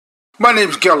My name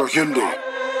is Galahundi.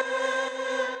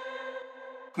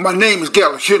 My name is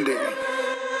Galahundi.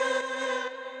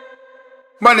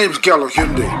 My name is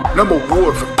Galahundi, and I'm a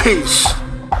war for peace.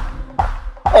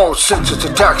 All senseless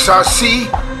attacks I see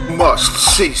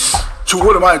must cease. So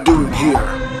what am I doing here?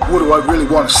 What do I really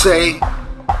want to say?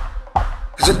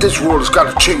 Is that this world has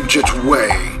got to change its way.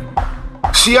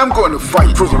 See, I'm going to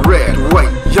fight for the red,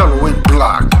 white, yellow, and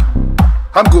black.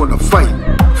 I'm going to fight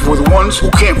for the ones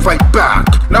who can't fight back.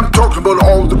 And I'm talking about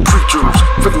all the preachers,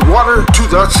 from the water to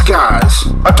the skies.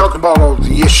 I'm talking about all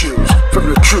the issues, from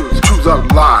the truth to the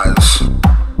lies.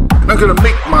 And I'm gonna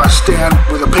make my stand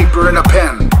with a paper and a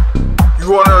pen.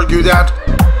 You wanna argue that?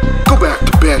 Go back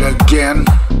to bed again.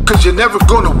 Cause you're never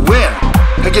gonna win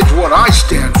against what I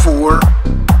stand for.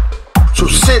 So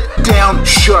sit down,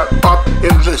 shut up,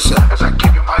 and listen as I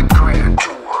give you my grand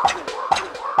tour.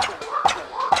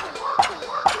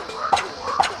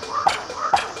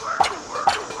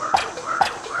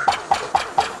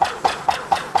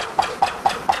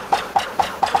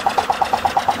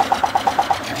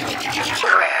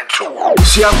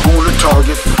 See, I'm going to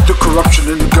target the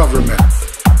corruption in the government.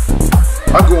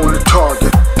 I'm going to target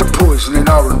the poison in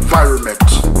our environment.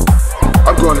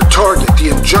 I'm going to target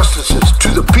the injustices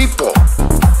to the people.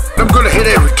 And I'm going to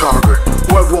hit every target,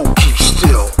 or I won't keep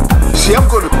still. See, I'm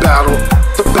going to battle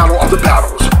the battle of the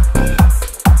battles.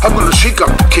 I'm going to shake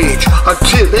up the cage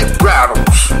until it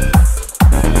rattles.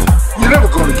 You're never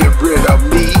going to get rid of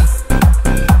me.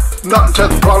 Not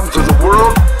until the problems of the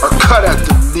world are cut at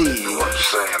the knee. You know what I'm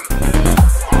saying?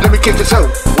 Let me kick this out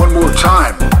one more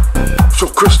time, so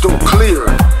crystal clear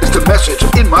is the message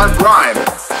in my rhyme.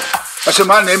 I said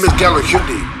my name is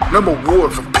Galahundi, and I'm a war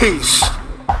for peace.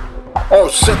 All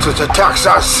senseless attacks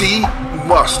I see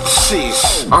must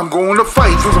cease. I'm going to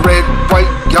fight for the red, white,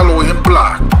 yellow, and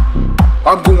black.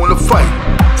 I'm going to fight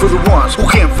for the ones who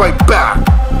can't fight back.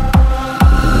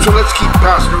 So let's keep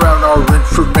passing around our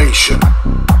information,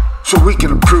 so we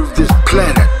can improve this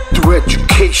planet through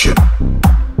education.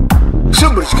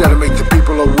 Somebody's gotta make the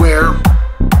people aware.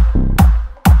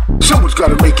 Someone's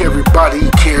gotta make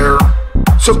everybody care.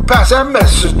 So pass that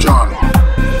message on,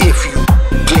 if you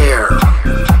dare.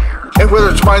 And whether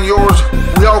it's mine or yours,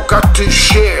 we all got to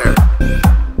share.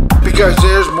 Because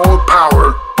there's more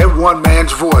power in one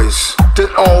man's voice than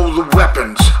all the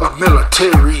weapons of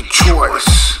military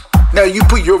choice. Now you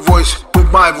put your voice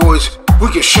with my voice, we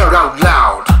can shout out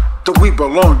loud that we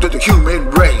belong to the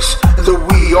human race and that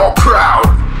we are proud.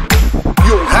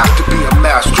 You don't have to be a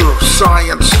master of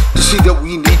science to see that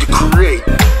we need to create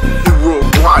a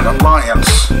worldwide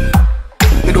alliance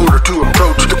in order to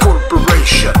approach the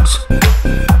corporations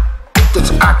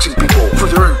that's asking people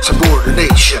for their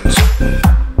insubordinations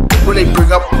when they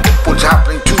bring up what's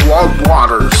happening to our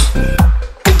waters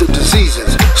and the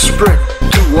diseases spread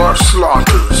through our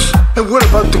slaughters. And what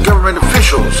about the government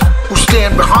officials who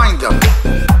stand behind them?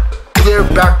 Their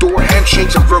backdoor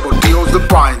handshakes and verbal deals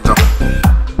that bind them.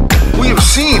 We have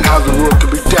seen how the world can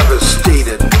be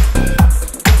devastated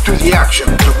through the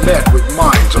actions of men with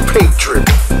minds of hatred.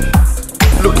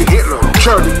 Look at Hitler,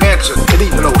 Charlie Manson, and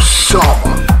even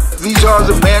Osama. These are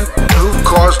the men who've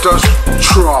caused us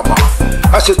trauma.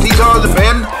 I said these are the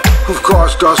men who've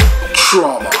caused us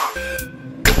trauma.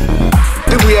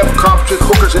 Then we have cops with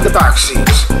hookers in the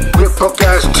backseats. We have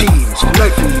punk-ass teens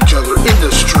knifing each other in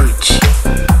the streets.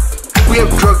 We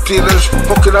have drug dealers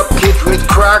hooking up kids with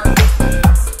crack.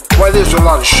 Why, there's a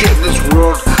lot of shit in this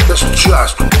world that's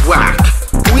just whack.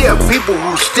 We have people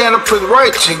who stand up for the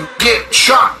rights and get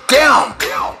shot down.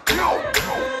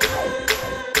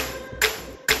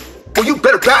 Well, you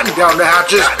better batten down the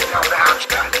hatches.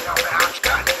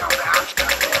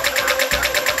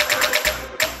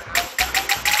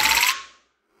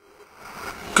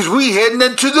 Cause we heading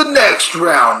into the next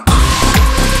round.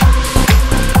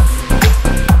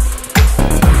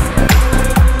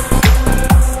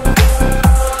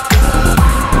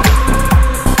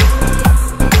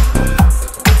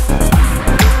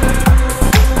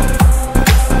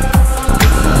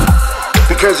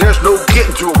 Because there's no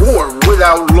getting to a war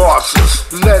without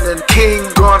losses. Lenin, King,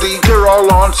 Gandhi, they're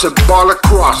all on symbolic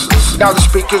crosses. Now the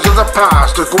speakers of the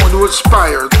past are going to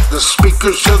inspire the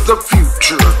speakers of the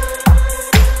future.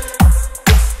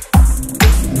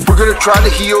 We're gonna try to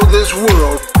heal this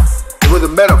world with a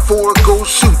metaphorical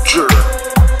suture.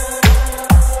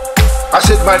 I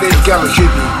said my name's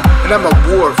Galahundi, and I'm a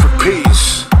war for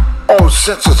peace. All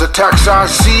senseless attacks I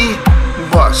see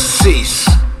must cease.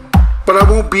 But I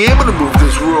won't be able to move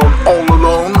this world all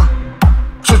alone.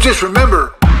 So just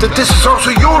remember that this is also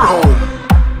your home.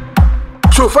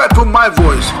 So if I put my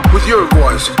voice with your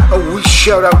voice and we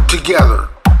shout out together,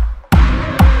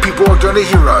 people are gonna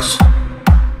hear us.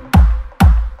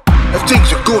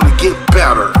 gonna get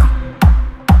better.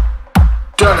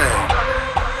 Done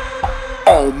it.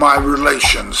 All my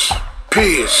relations.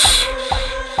 Peace.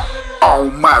 All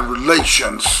my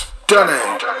relations. Done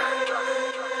it.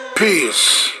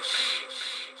 Peace.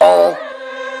 All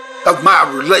of my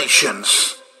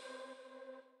relations.